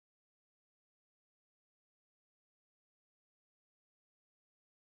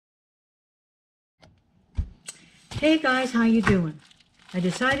Hey guys, how you doing? I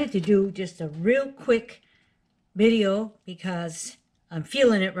decided to do just a real quick video because I'm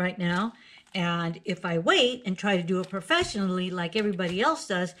feeling it right now, and if I wait and try to do it professionally like everybody else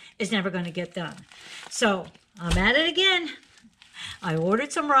does, it's never going to get done. So I'm at it again. I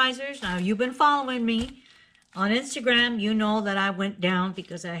ordered some risers. Now you've been following me on Instagram. You know that I went down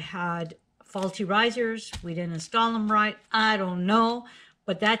because I had faulty risers. We didn't install them right. I don't know,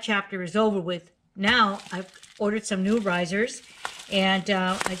 but that chapter is over with. Now I've ordered some new risers, and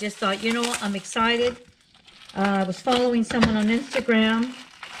I just thought, you know what, I'm excited. I was following someone on Instagram,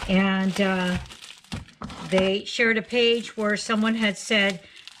 and they shared a page where someone had said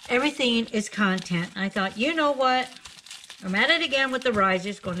everything is content. I thought, you know what, I'm at it again with the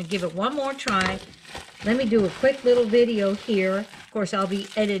risers, going to give it one more try. Let me do a quick little video here. Of course, I'll be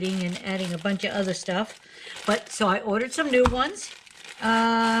editing and adding a bunch of other stuff, but so I ordered some new ones.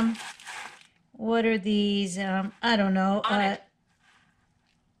 What are these? I don't know.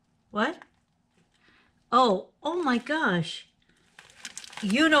 What? Oh my gosh.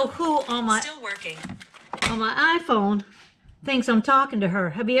 You know who on my Still working. On my iPhone thinks I'm talking to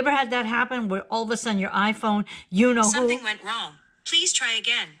her. Have you ever had that happen where all of a sudden your iPhone, you know Something who? went wrong. Please try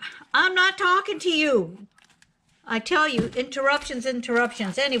again. I'm not talking to you. I tell you, interruptions.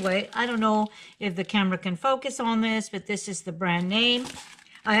 Anyway, I don't know if the camera can focus on this, but this is the brand name.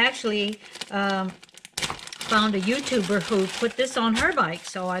 I actually found a YouTuber who put this on her bike,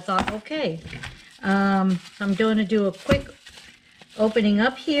 so I thought, okay, I'm going to do a quick opening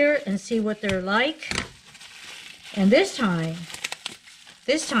up here and see what they're like. And this time,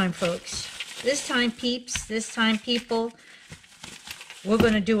 folks, this time, peeps, this time, people, we're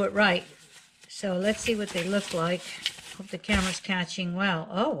going to do it right. So let's see what they look like. Hope the camera's catching well.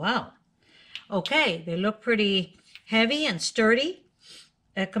 Oh, wow. Okay, they look pretty heavy and sturdy.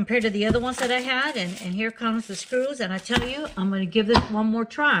 Compared to the other ones that I had, and here comes the screws, and I tell you, I'm going to give this one more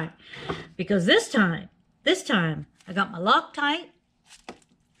try, because this time, I got my Loctite,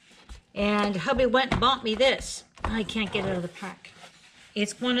 and hubby went and bought me this. I can't get it out of the pack.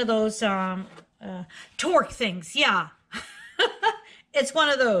 It's one of those torque things, yeah. It's one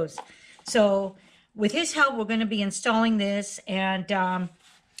of those. So with his help, we're going to be installing this, and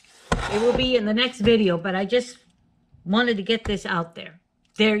it will be in the next video, but I just wanted to get this out there.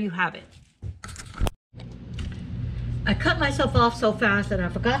 There you have it. I cut myself off so fast that I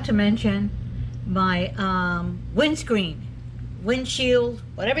forgot to mention my windshield,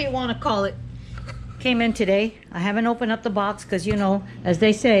 whatever you want to call it, came in today. I haven't opened up the box because, you know, as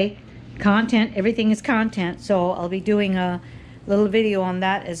they say, content, everything is content. So I'll be doing a little video on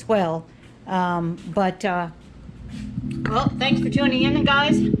that as well. Well, thanks for tuning in,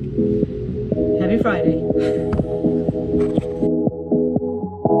 guys. Happy Friday.